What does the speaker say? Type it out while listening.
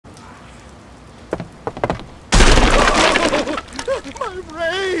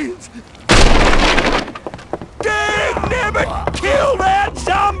brains! Dangnabbit! Kill that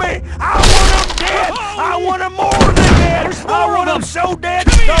zombie! I want him dead! I want him more than dead! I want him so dead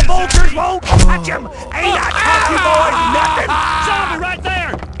the vultures won't touch him! Ain't I taught you boys nothing? Zombie right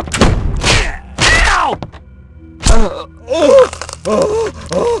there! Ow!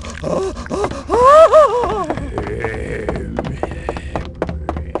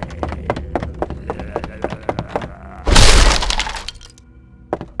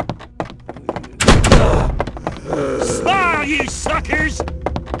 Smile, you suckers!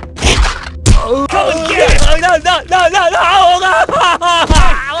 Come and get it! No!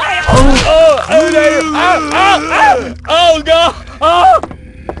 Oh, God! Oh!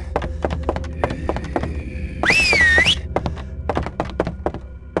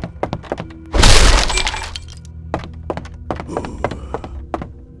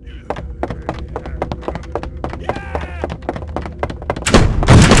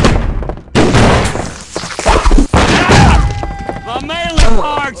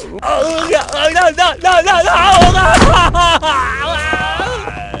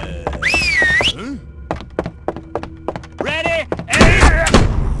 Ready?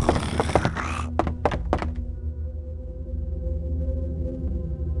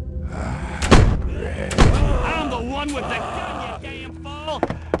 I'm the one with the gun, you damn fool!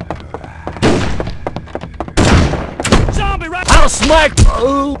 Zombie right! I'll smack!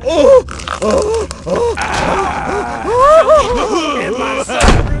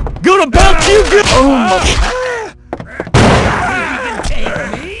 Gonna belt you good!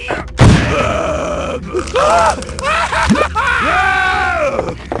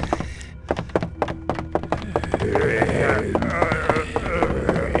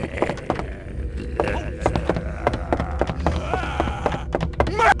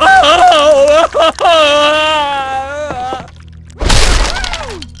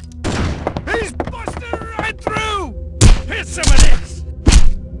 He's busting right through! Here's some of this!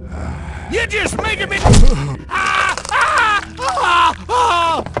 You're just making me...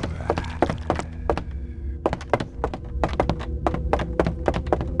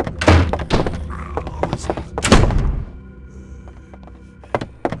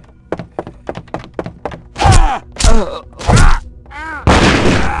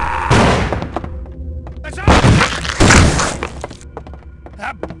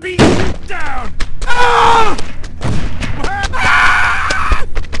 I beat you down!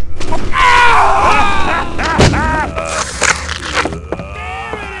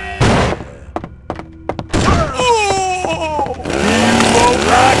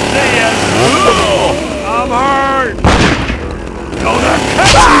 I'm hurt! Gonna cut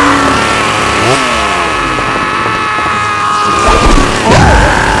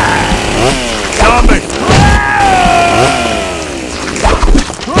Zombie!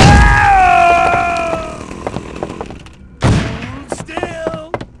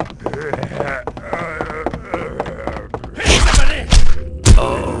 Still! Hit somebody!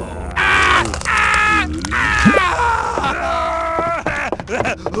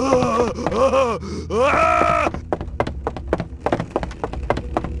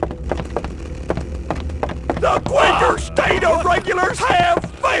 The Quaker State of Regulars have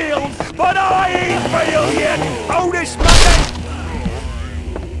failed, but I ain't failed yet. Otis Monday.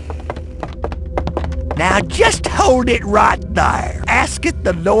 Now just hold it right there. Asketh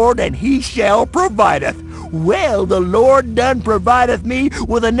the Lord, and he shall provideth. Well, the Lord done provideth me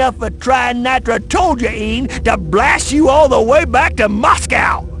with enough of trinitrotoluene to blast you all the way back to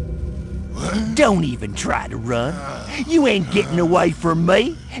Moscow. Don't even try to run. You ain't getting away from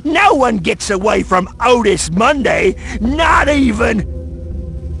me. No one gets away from Otis Monday, not even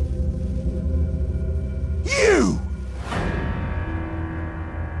you.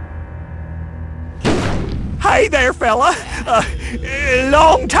 Hey there, fella.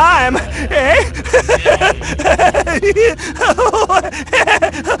 Long time, eh?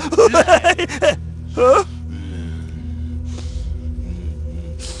 Huh?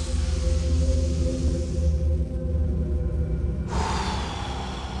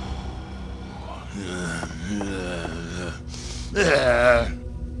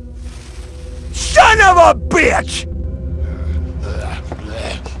 Son of a bitch!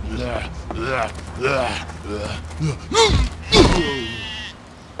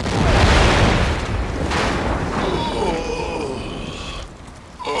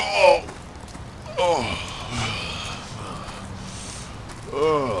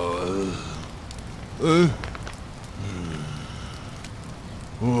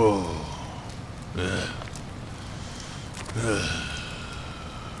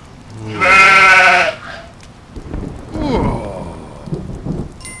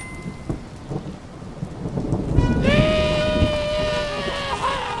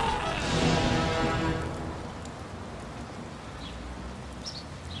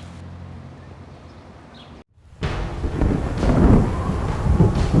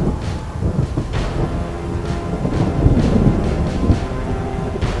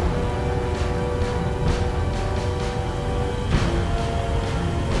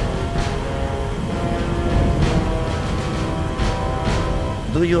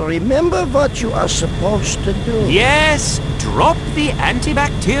 Do you remember what you are supposed to do? Yes, drop the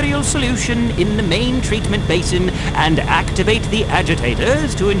antibacterial solution in the main treatment basin and activate the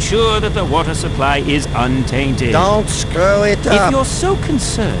agitators to ensure that the water supply is untainted. Don't screw it up. If you're so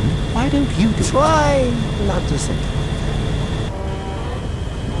concerned, why don't you do it? Try not to think.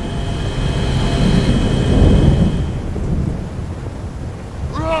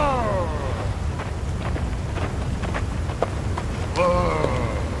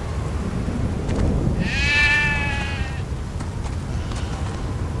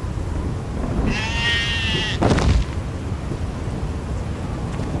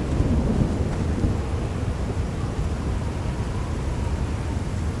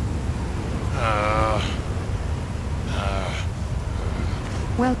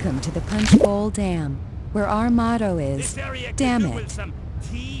 Welcome to the Punch Bowl Dam, where our motto is, damn it. Some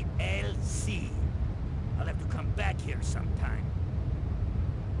TLC. I'll have to come back here sometime.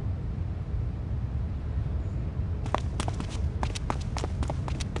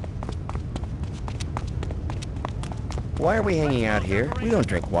 Why are we hanging out here? We don't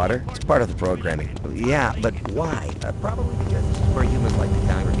drink water. It's part of the programming. Yeah, but why? Probably because this is where humans like to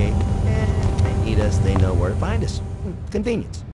congregate. They need us, they know where to find us. Convenience.